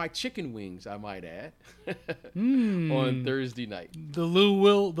with my chicken wings, I might add, on Thursday night. The Lou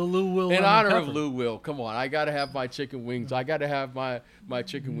Will. In honor of Lou Will. Come on, I got to have my chicken wings. I got to have my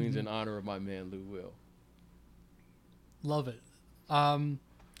chicken wings in honor of my man Lou Will. Love it.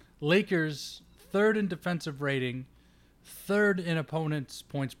 Lakers, 3rd in defensive rating, 3rd in opponents'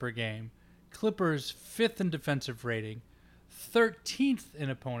 points per game. Clippers, 5th in defensive rating, 13th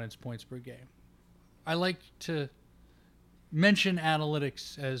in opponents' points per game. I like to mention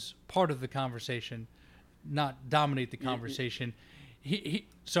analytics as part of the conversation, not dominate the conversation.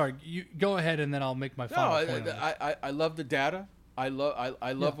 Sorry, you go ahead and then I'll make my final point. I love the data. I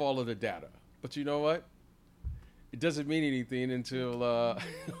love all of the data. But you know what? It doesn't mean anything until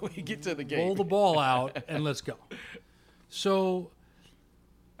we get to the game. Roll the ball out and let's go. So,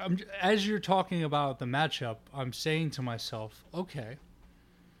 as you're talking about the matchup, I'm saying to myself, okay,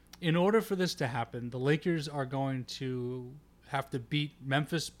 in order for this to happen, the Lakers are going to have to beat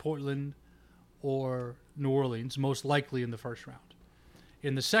Memphis, Portland, or New Orleans, most likely in the first round.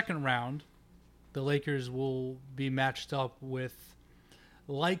 In the second round, the Lakers will be matched up with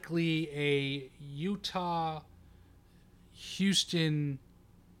likely a Utah, Houston,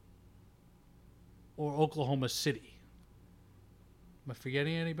 or Oklahoma City. Am I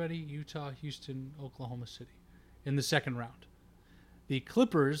forgetting anybody? Utah, Houston, Oklahoma City in the second round. The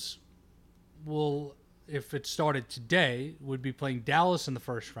Clippers will, if it started today, would be playing Dallas in the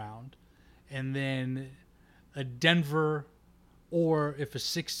first round and then a Denver, or if a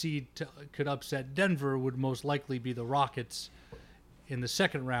 6 seed could upset Denver, would most likely be the Rockets in the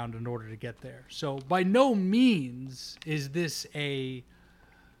second round in order to get there. So by no means is this a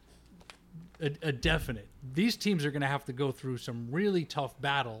definite. These teams are going to have to go through some really tough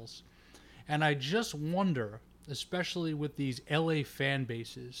battles. And I just wonder, especially with these LA fan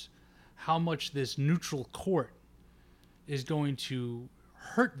bases, how much this neutral court is going to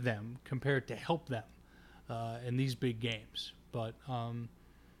hurt them compared to help them in these big games. But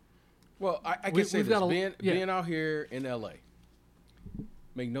well, I can say this. Being out here in LA,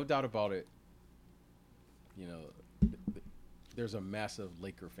 make no doubt about it, you know, there's a massive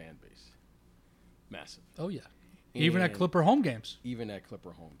Laker fan base. Massive. Oh, yeah. Even at Clipper home games. Even at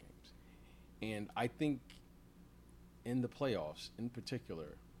Clipper home games. And I think in the playoffs in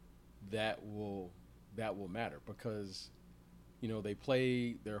particular, that will matter because, you know, they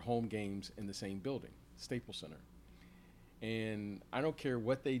play their home games in the same building, Staples Center. And I don't care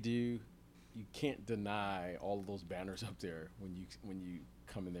what they do, you can't deny all of those banners up there when you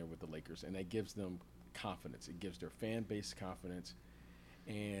come in there with the Lakers, and that gives them confidence. It gives their fan base confidence,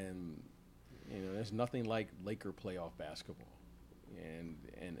 and you know, there's nothing like Laker playoff basketball, and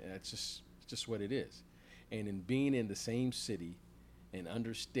it's just what it is. And in being in the same city and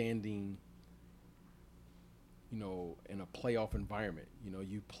understanding, you know, in a playoff environment, you know,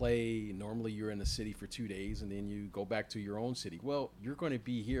 you play, normally you're in the city for 2 days and then you go back to your own city. Well, you're going to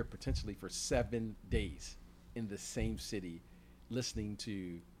be here potentially for 7 days in the same city, listening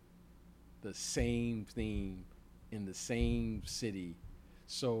to the same theme in the same city.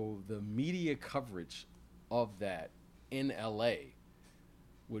 So the media coverage of that in LA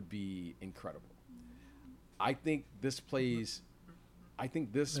would be incredible. I think this plays.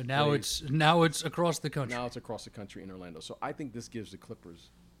 Now it's across the country. Now it's across the country in Orlando. So I think this gives the Clippers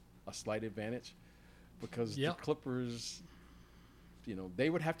a slight advantage because the Clippers, you know, they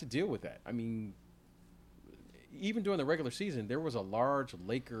would have to deal with that. I mean, even during the regular season, there was a large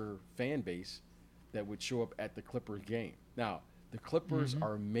Laker fan base that would show up at the Clippers game. Now, the Clippers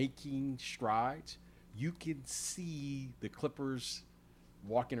are making strides. You can see the Clippers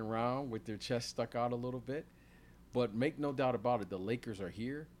walking around with their chest stuck out a little bit. But make no doubt about it, the Lakers are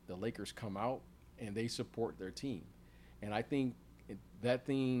here. The Lakers come out, and they support their team. And I think that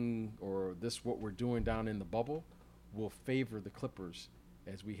thing or this what we're doing down in the bubble will favor the Clippers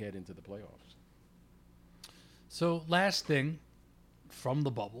as we head into the playoffs. So last thing from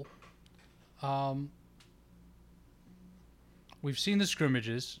the bubble. We've seen the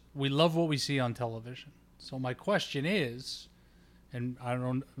scrimmages. We love what we see on television. So my question is, and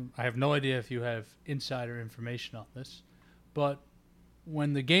I have no idea if you have insider information on this, but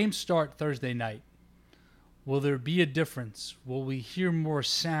when the games start Thursday night, will there be a difference? Will we hear more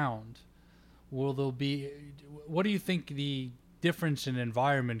sound? What do you think the difference in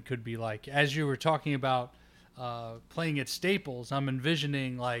environment could be like? As you were talking about playing at Staples, I'm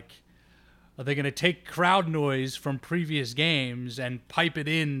envisioning like, are they going to take crowd noise from previous games and pipe it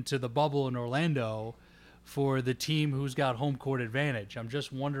into the bubble in Orlando for the team who's got home court advantage? I'm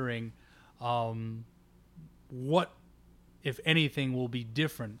just wondering what, if anything, will be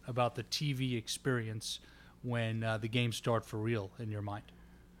different about the TV experience when the games start for real in your mind.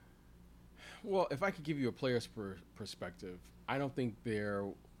 Well, if I could give you a player's perspective, I don't think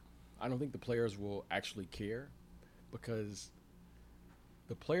the players will actually care because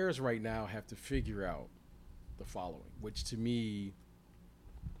the players right now have to figure out the following, which to me,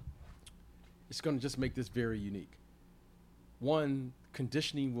 it's going to just make this very unique. One,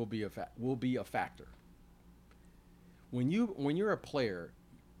 conditioning will be a factor. When you're a player,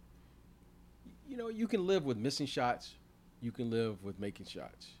 you know, you can live with missing shots, you can live with making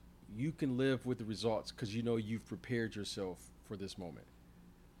shots, you can live with the results because you know you've prepared yourself for this moment.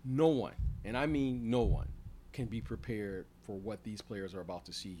 No one, and I mean no one, can be prepared for what these players are about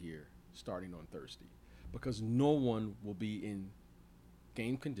to see here starting on Thursday because no one will be in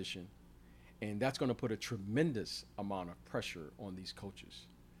game condition. And that's going to put a tremendous amount of pressure on these coaches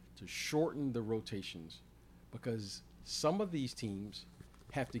to shorten the rotations because some of these teams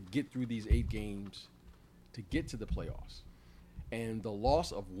have to get through these 8 games to get to the playoffs. And the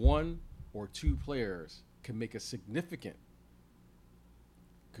loss of 1 or 2 players could be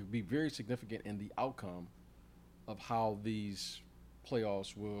very significant in the outcome of how these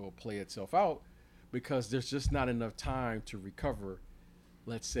playoffs will play itself out because there's just not enough time to recover.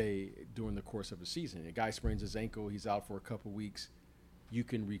 Let's say during the course of a season, a guy sprains his ankle, he's out for a couple weeks, you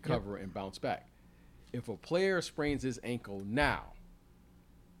can recover and bounce back. If a player sprains his ankle now,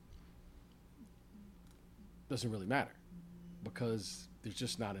 doesn't really matter because there's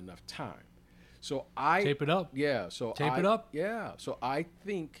just not enough time. So tape it up. Yeah. So Tape it up. Yeah. So I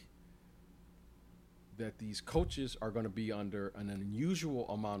think that these coaches are going to be under an unusual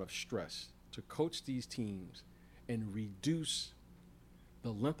amount of stress to coach these teams and reduce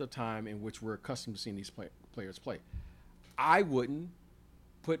the length of time in which we're accustomed to seeing these players play. I wouldn't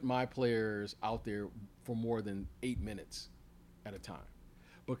put my players out there for more than 8 minutes at a time,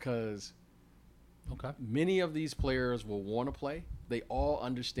 because many of these players will want to play. They all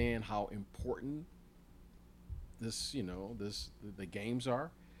understand how important the games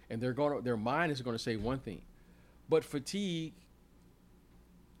are, and their mind is going to say one thing, but fatigue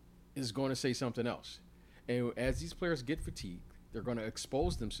is going to say something else. And as these players get fatigued, they're going to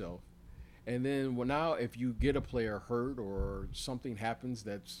expose themselves. And then now if you get a player hurt or something happens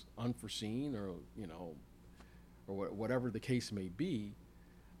that's unforeseen, or whatever the case may be,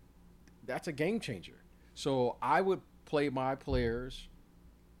 that's a game changer. So I would play my players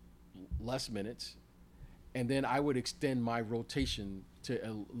less minutes, and then I would extend my rotation to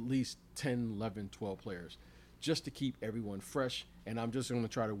at least 10, 11, 12 players just to keep everyone fresh. And I'm just going to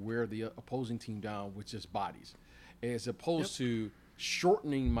try to wear the opposing team down with just bodies, as opposed to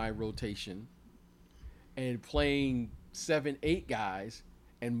shortening my rotation and playing 7, 8 guys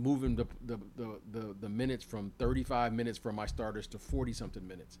and moving the minutes from 35 minutes for my starters to 40 something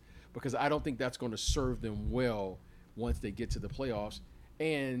minutes, because I don't think that's going to serve them well once they get to the playoffs.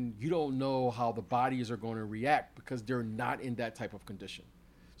 And you don't know how the bodies are going to react because they're not in that type of condition.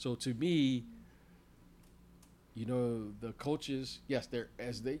 So to me, the coaches, yes, they're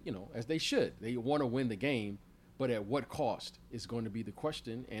as they should. They want to win the game, but at what cost is going to be the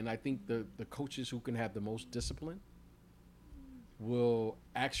question. And I think the coaches who can have the most discipline will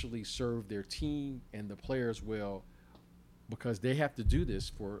actually serve their team and the players well, because they have to do this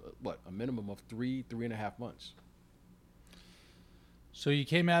for a minimum of 3.5 months. So you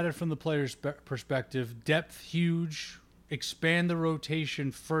came at it from the player's perspective. Depth huge. Expand the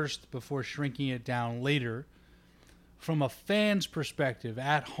rotation first before shrinking it down later. From a fan's perspective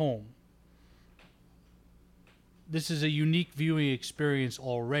at home, this is a unique viewing experience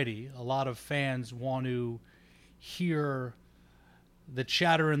already. A lot of fans want to hear the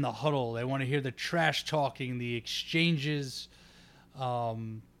chatter in the huddle. They want to hear the trash talking, the exchanges.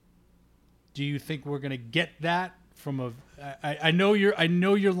 Do you think we're going to get that from a? I know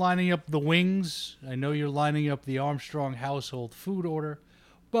you're lining up the wings. I know you're lining up the Armstrong household food order,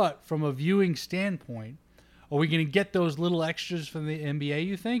 but from a viewing standpoint, are we going to get those little extras from the NBA,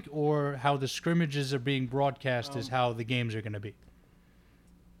 you think, or how the scrimmages are being broadcast is how the games are going to be?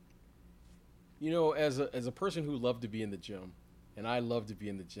 As a person who loved to be in the gym, and I love to be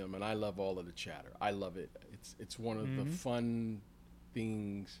in the gym, and I love all of the chatter. I love it. It's one of the fun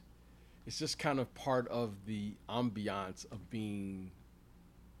things. It's just kind of part of the ambiance of being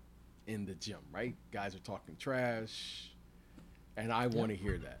in the gym, right? Guys are talking trash, and I want to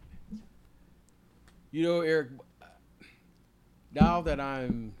hear that. Eric, now that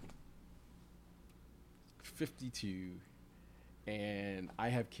I'm 52 and I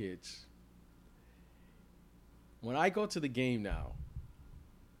have kids, when I go to the game now,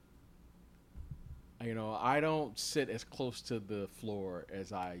 I don't sit as close to the floor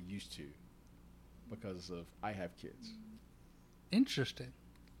as I used to because of I have kids. Interesting.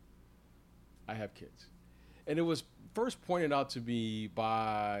 I have kids. And it was first pointed out to me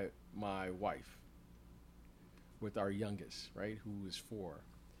by my wife with our youngest, right, who is 4.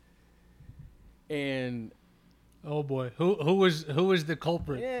 And oh boy, who was the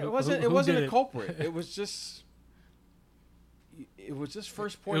culprit? Yeah, it wasn't a culprit. It was just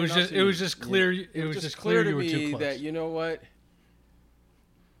first pointed out. It was just clear. It was just clear to you were too me close. that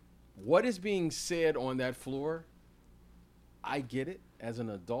what is being said on that floor. I get it as an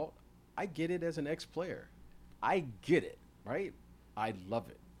adult. I get it as an ex-player. I get it, right? I love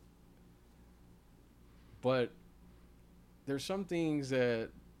it. But there's some things that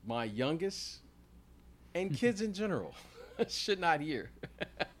my youngest and kids in general should not hear.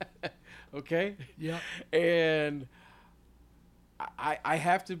 Okay? Yeah. And I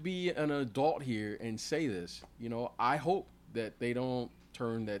have to be an adult here and say this. I hope that they don't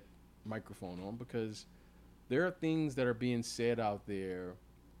turn that microphone on, because there are things that are being said out there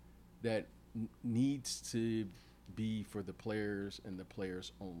that needs to be for the players and the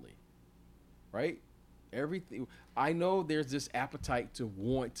players only. Right? Everything. I know there's this appetite to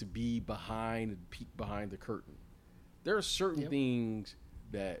want to be behind and peek behind the curtain. There are certain things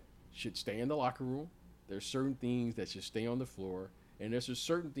that should stay in the locker room. There's certain things that should stay on the floor, and there's just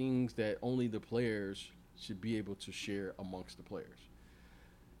certain things that only the players should be able to share amongst the players.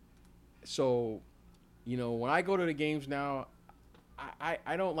 So, when I go to the games now,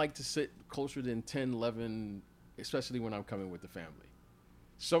 I don't like to sit closer than 10, 11, especially when I'm coming with the family.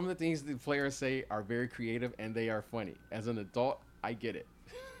 Some of the things the players say are very creative and they are funny. As an adult, I get it.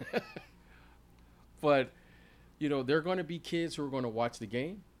 But, you know, there are going to be kids who are going to watch the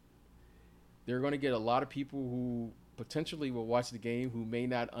game. They're going to get a lot of people who potentially will watch the game who may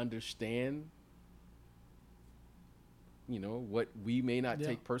not understand, you know, what we may not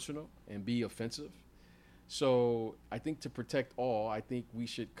take personal and be offensive. So I think to protect all, I think we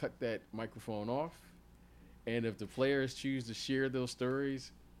should cut that microphone off. And if the players choose to share those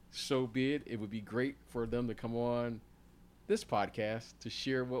stories, so be it. It would be great for them to come on this podcast to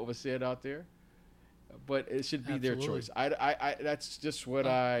share what was said out there. But it should be their choice. I that's just what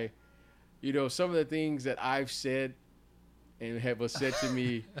you know, some of the things that I've said and was said to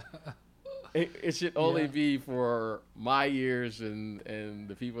me, it should only be for my ears and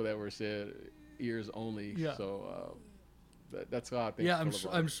the people that were said ears only. Yeah. So that's how I think. Yeah,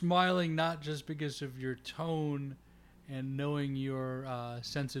 I'm smiling not just because of your tone and knowing your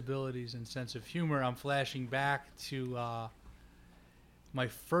sensibilities and sense of humor. I'm flashing back to my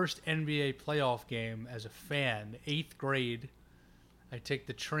first NBA playoff game as a fan, 8th grade. I take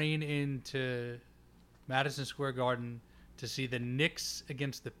the train into Madison Square Garden to see the Knicks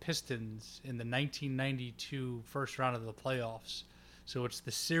against the Pistons in the 1992 first round of the playoffs. So it's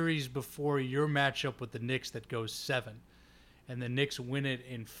the series before your matchup with the Knicks that goes 7. And the Knicks win it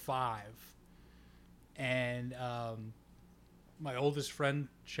in 5. And my oldest friend,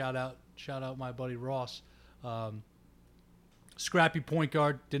 shout out my buddy Ross, scrappy point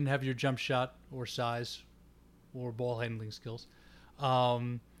guard, didn't have your jump shot or size or ball handling skills.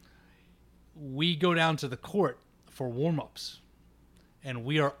 We go down to the court for warm-ups, and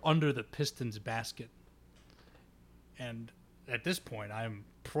we are under the Pistons basket. And at this point, I'm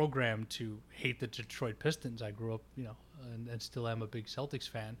programmed to hate the Detroit Pistons. I grew up, you know, and still am a big Celtics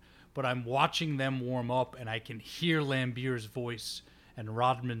fan. But I'm watching them warm up, and I can hear Lambier's voice and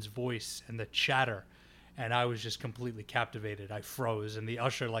Rodman's voice and the chatter. And I was just completely captivated. I froze, and the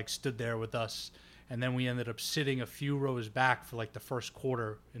usher, like, stood there with us. And then we ended up sitting a few rows back for, like, the first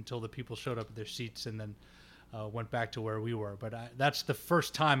quarter until the people showed up at their seats and then went back to where we were. But that's the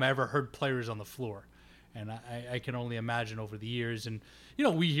first time I ever heard players on the floor. And I can only imagine over the years. And, you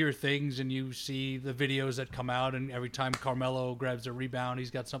know, we hear things and you see the videos that come out, and every time Carmelo grabs a rebound,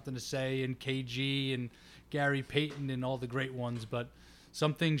 he's got something to say, and KG and Gary Payton and all the great ones. But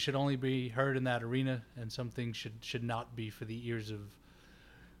some things should only be heard in that arena, and some things should not be for the ears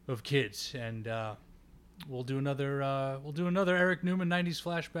of kids. And we'll do another Eric Newman 90s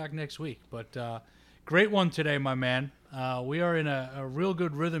flashback next week. But great one today, my man. We are in a real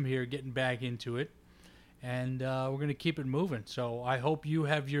good rhythm here, getting back into it. And we're going to keep it moving. So I hope you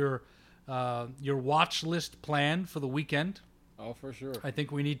have your watch list planned for the weekend. Oh, for sure. I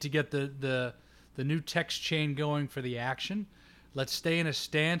think we need to get the new text chain going for the action. Let's stay in a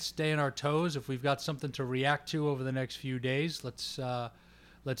stance, stay on our toes. If we've got something to react to over the next few days, let's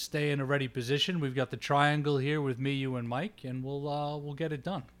stay in a ready position. We've got the triangle here with me, you, and Mike, and we'll get it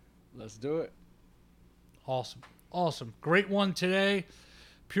done. Let's do it. Awesome. Great one today.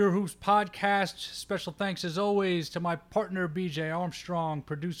 Pure Hoops Podcast. Special thanks, as always, to my partner, BJ Armstrong,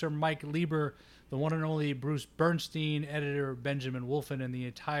 producer Mike Lieber, the one and only Bruce Bernstein, editor Benjamin Wolfen, and the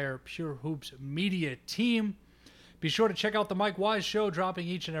entire Pure Hoops media team. Be sure to check out the Mike Wise Show, dropping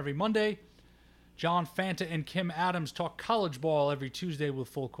each and every Monday. John Fanta and Kim Adams talk college ball every Tuesday with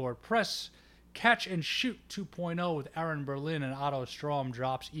Full Court Press. Catch and Shoot 2.0 with Aaron Berlin and Otto Strom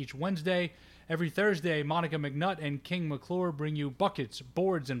drops each Wednesday. Every Thursday, Monica McNutt and King McClure bring you buckets,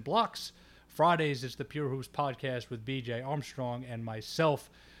 boards, and blocks. Fridays, it's the Pure Hoops Podcast with BJ Armstrong and myself.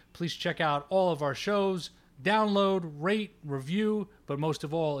 Please check out all of our shows. Download, rate, review, but most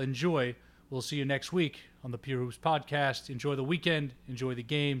of all, enjoy. We'll see you next week on the Pure Hoops Podcast. Enjoy the weekend. Enjoy the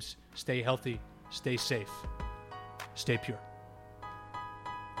games. Stay healthy. Stay safe. Stay pure.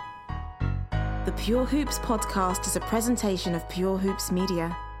 The Pure Hoops Podcast is a presentation of Pure Hoops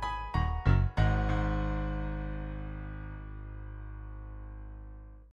Media.